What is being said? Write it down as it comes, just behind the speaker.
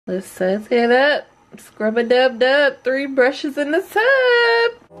Let's set it up. Scrub a dub dub. 3 brushes in the tub.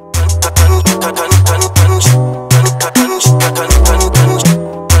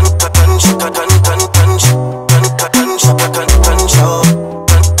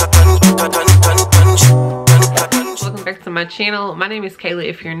 Welcome back to my channel. My name is Kayla.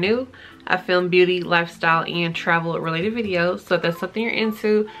 If you're new, I film beauty, lifestyle, and travel related videos. So if that's something you're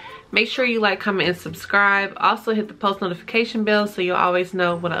into, make sure you like, comment, and subscribe. Also hit the post notification bell so you'll always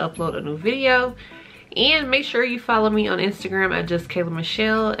know when I upload a new video. And make sure you follow me on Instagram at just Kayla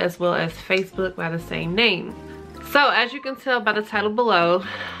Michelle, as well as Facebook by the same name. So as you can tell by the title below,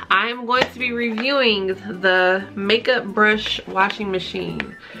 I am going to be reviewing the makeup brush washing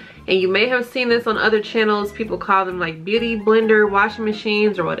machine. And you may have seen this on other channels. People call them like beauty blender washing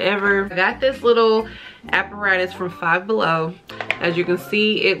machines or whatever. I got this little apparatus from Five Below. As you can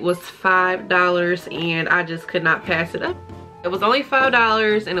see, it was $5 and I just could not pass it up. It was only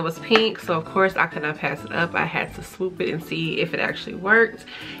 $5 and it was pink, so of course I could not pass it up. I had to swoop it and see if it actually worked.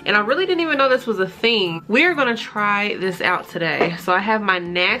 And I really didn't even know this was a thing. We're gonna try this out today. So I have my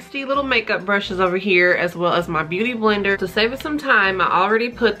nasty little makeup brushes over here, as well as my beauty blender. To save us some time, I already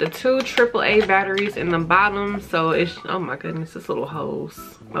put the 2 AAA batteries in the bottom. So it's, oh my goodness, this little hose.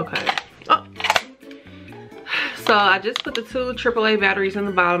 Okay. Oh. So I just put the 2 AAA batteries in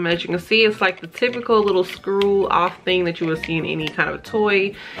the bottom. As you can see, it's like the typical little screw off thing that you would see in any kind of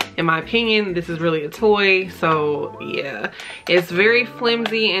toy. In my opinion, this is really a toy. So yeah, it's very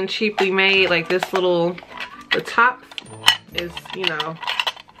flimsy and cheaply made. Like this little, the top is, you know,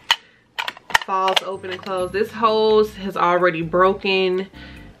 falls open and closed. This hose has already broken.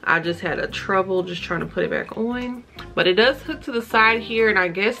 I just had a trouble just trying to put it back on. But it does hook to the side here, and I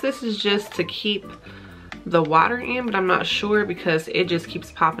guess this is just to keep the water in, but I'm not sure because it just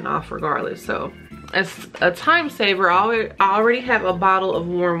keeps popping off regardless. So as a time saver, I already have a bottle of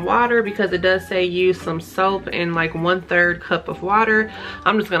warm water because it does say use some soap and like 1/3 cup of water.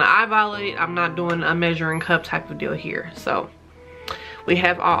 I'm just gonna eyeball it. I'm not doing a measuring cup type of deal here. So we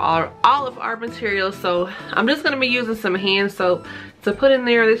have all of our materials. So I'm just gonna be using some hand soap to put in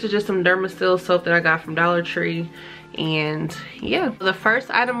there. This is just some Dermasil soap that I got from Dollar Tree. And yeah, the first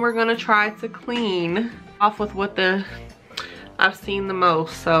item we're gonna try to clean off with what I've seen the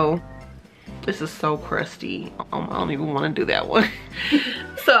most. So this is so crusty. I don't even want to do that one.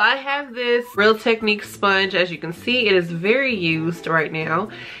 So I have this Real Technique sponge. As you can see, it is very used right now.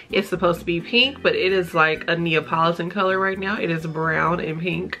 It's supposed to be pink, but it is like a Neapolitan color right now. It is brown and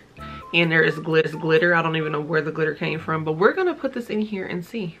pink, and there is glitter. I don't even know where the glitter came from, but we're gonna put this in here and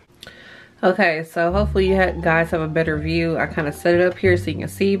see. Okay, so hopefully you guys have a better view. I kind of set it up here so you can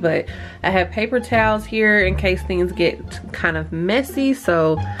see, but I have paper towels here in case things get kind of messy.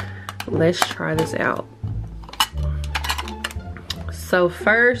 So let's try this out. So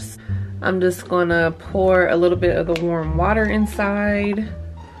first, I'm just gonna pour a little bit of the warm water inside.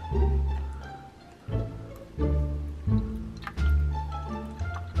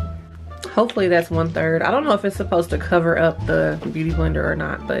 Hopefully that's 1/3. I don't know if it's supposed to cover up the beauty blender or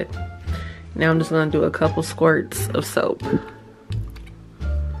not, but now I'm just gonna do a couple squirts of soap.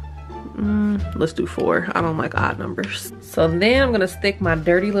 Let's do 4. I don't like odd numbers. So then I'm gonna stick my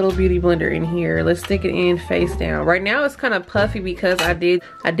dirty little beauty blender in here. Let's stick it in face down. Right now it's kind of puffy because I did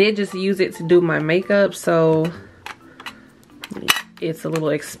just use it to do my makeup, so it's a little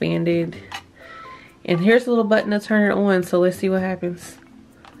expanded. And here's a little button to turn it on, so let's see what happens.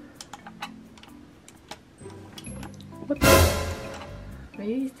 What the?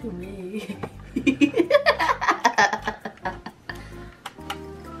 Maybe it's too big.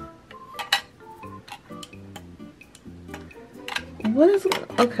 What is,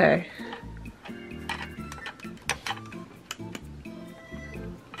 okay.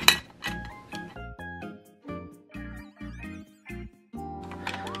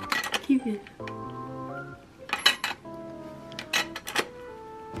 Keep it.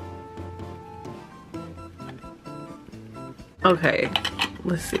 Okay,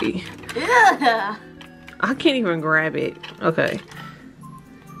 let's see. Yeah. I can't even grab it. Okay.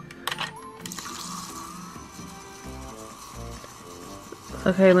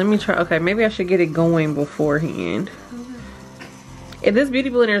 Okay, let me try. Okay, maybe I should get it going beforehand. If this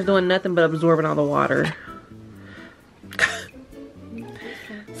beauty blender is doing nothing but absorbing all the water.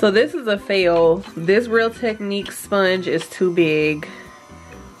 So this is a fail. This Real Technique sponge is too big.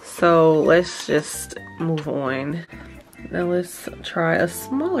 So let's just move on. Now let's try a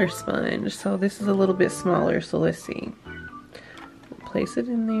smaller sponge. So this is a little bit smaller, so let's see. Place it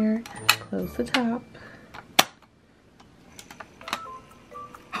in there, close the top.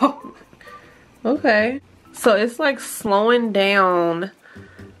 Okay, so it's like slowing down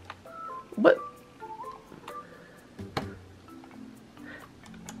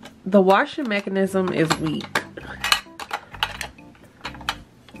the washing mechanism is weak.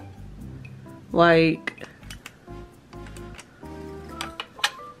 Like,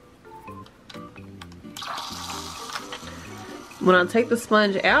 when I take the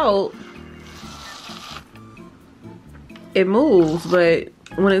sponge out, it moves, but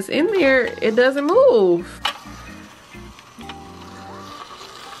when it's in there, it doesn't move.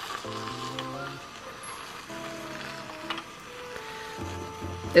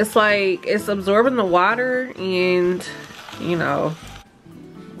 It's like it's absorbing the water, and you know.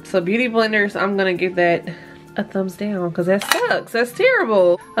 So beauty blenders, I'm gonna give that a thumbs down because that sucks. That's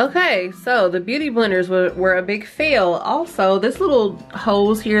terrible. Okay, so the beauty blenders were a big fail. Also, this little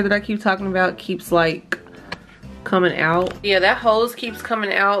hose here that I keep talking about keeps like coming out. Yeah, that hose keeps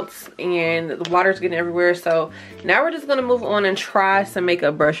coming out and the water's getting everywhere. So now we're just gonna move on and try some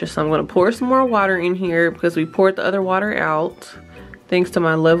makeup brushes. So I'm gonna pour some more water in here because we poured the other water out, thanks to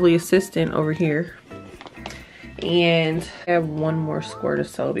my lovely assistant over here. And I have one more squirt of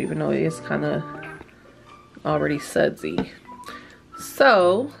soap, even though it is kind of already sudsy.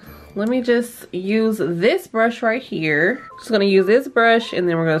 So let me just use this brush right here. Just gonna use this brush and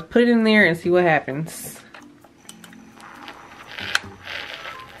then we're gonna put it in there and see what happens.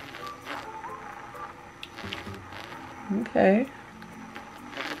 Okay.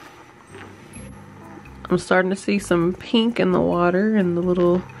 I'm starting to see some pink in the water and the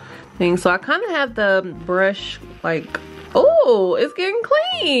little thing. So I kind of have the brush like, oh, it's getting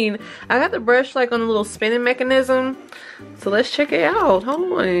clean. I got the brush like on a little spinning mechanism. So let's check it out.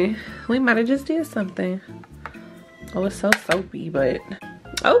 Hold on. We might have just did something. Oh, it's so soapy, but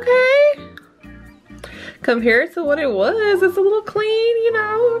okay. Compared to what it was, it's a little clean, you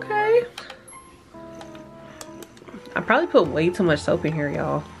know, okay. I probably put way too much soap in here,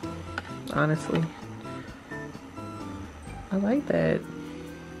 y'all. Honestly. I like that.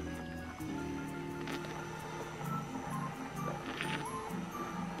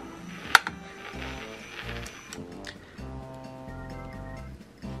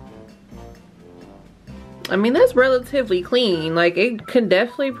 I mean, that's relatively clean. Like, it could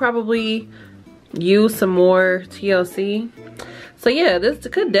definitely probably use some more TLC. So yeah, this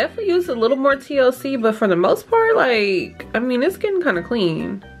could definitely use a little more TLC, but for the most part, like, I mean, it's getting kind of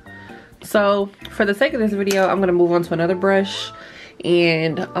clean. So for the sake of this video, I'm gonna move on to another brush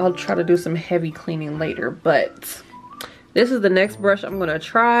and I'll try to do some heavy cleaning later. But this is the next brush I'm gonna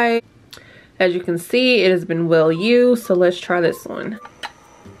try. As you can see, it has been well used, so let's try this one.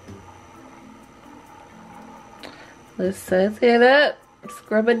 Let's set it up.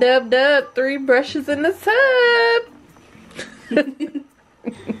 Scrub a dub dub. 3 brushes in the tub.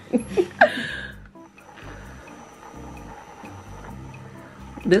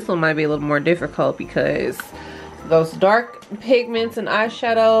 This one might be a little more difficult because those dark pigments and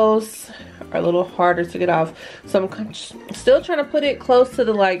eyeshadows are a little harder to get off. So I'm still trying to put it close to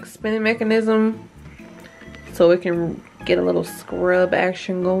the like spinning mechanism so it can get a little scrub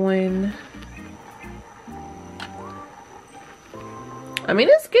action going. I mean,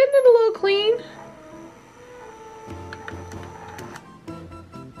 it's getting it a little clean.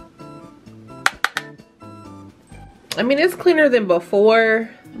 I mean, it's cleaner than before,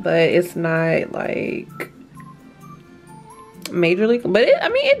 but it's not like majorly. But I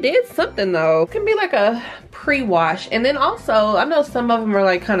mean, it did something though. It can be like a pre-wash. And then also, I know some of them are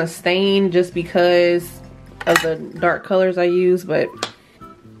like kind of stained just because of the dark colors I use, but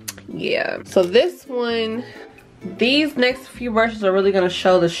yeah. So this one, these next few brushes are really gonna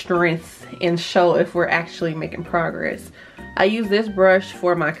show the strength and show if we're actually making progress. I use this brush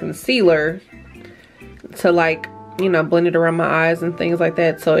for my concealer to like, you know, blend it around my eyes and things like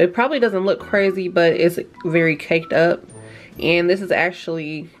that. So it probably doesn't look crazy, but it's very caked up. And this is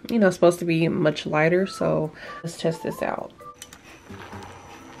actually, you know, supposed to be much lighter. So let's test this out.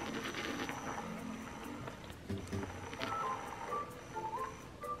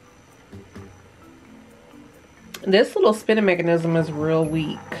 This little spinning mechanism is real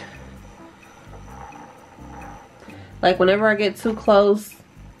weak. Like whenever I get too close,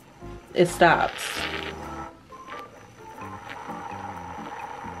 it stops.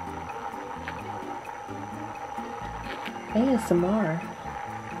 ASMR.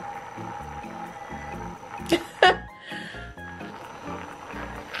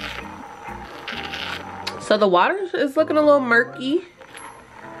 So the water is looking a little murky.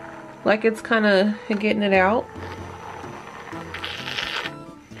 Like it's kind of getting it out.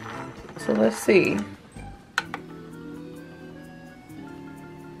 So let's see.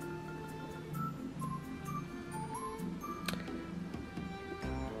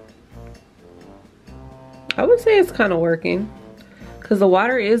 I would say it's kind of working. because the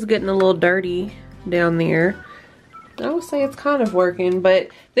water is getting a little dirty down there. I would say it's kind of working, but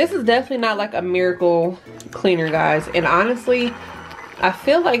this is definitely not like a miracle cleaner, guys. And honestly, I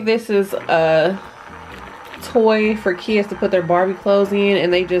feel like this is a toy for kids to put their Barbie clothes in,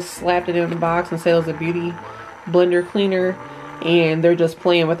 and they just slapped it in the box and said it was a beauty blender cleaner, and they're just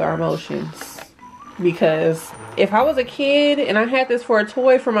playing with our emotions. Because if I was a kid and I had this for a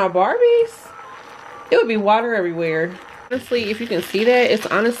toy for my Barbies, it would be water everywhere. Honestly, if you can see that, it's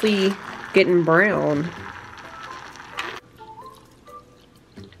honestly getting brown.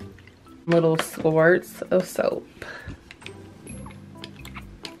 Little squirts of soap.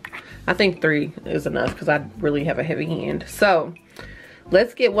 I think 3 is enough because I really have a heavy hand. So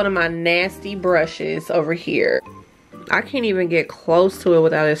let's get one of my nasty brushes over here. I can't even get close to it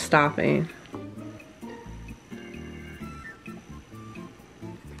without it stopping.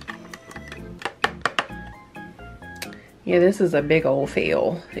 Yeah, this is a big old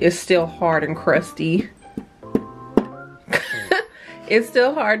fail. It's still hard and crusty. It's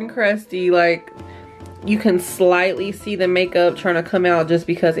still hard and crusty. Like, you can slightly see the makeup trying to come out just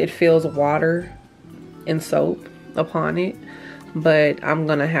because it feels water and soap upon it. But I'm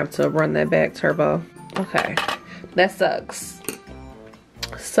gonna have to run that back turbo. Okay, that sucks.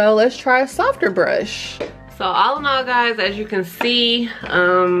 So let's try a softer brush. So all in all, guys, as you can see,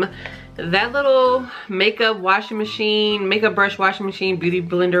 that little makeup washing machine, makeup brush washing machine, beauty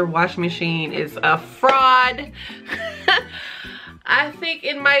blender washing machine is a fraud. I think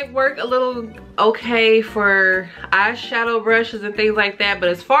it might work a little okay for eyeshadow brushes and things like that, but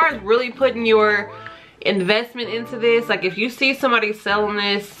as far as really putting your investment into this, like if you see somebody selling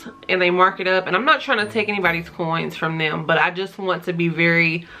this and they mark it up, and I'm not trying to take anybody's coins from them, but I just want to be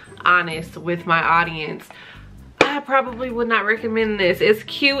very honest with my audience, I probably would not recommend this. It's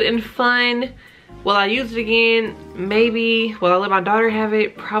cute and fun. Will I use it again? Maybe. Will I let my daughter have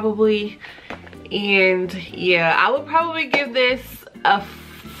it? Probably. And yeah, I would probably give this a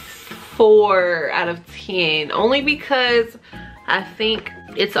 4 out of 10, only because I think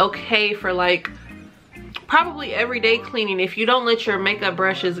it's okay for like probably everyday cleaning. If you don't let your makeup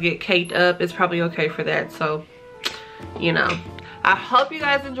brushes get caked up, it's probably okay for that. So, you know, I hope you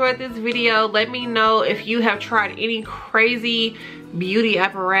guys enjoyed this video. Let me know if you have tried any crazy beauty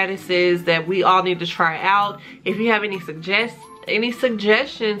apparatuses that we all need to try out. If you have any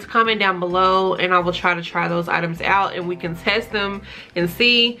suggestions, comment down below, and I will try to try those items out and we can test them and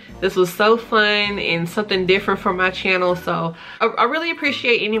see. This was so fun and something different for my channel, so I really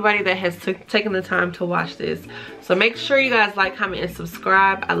appreciate anybody that has taken the time to watch this. So make sure you guys like, comment, and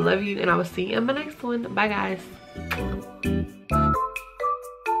subscribe. I love you, and I will see you in my next one. Bye, guys.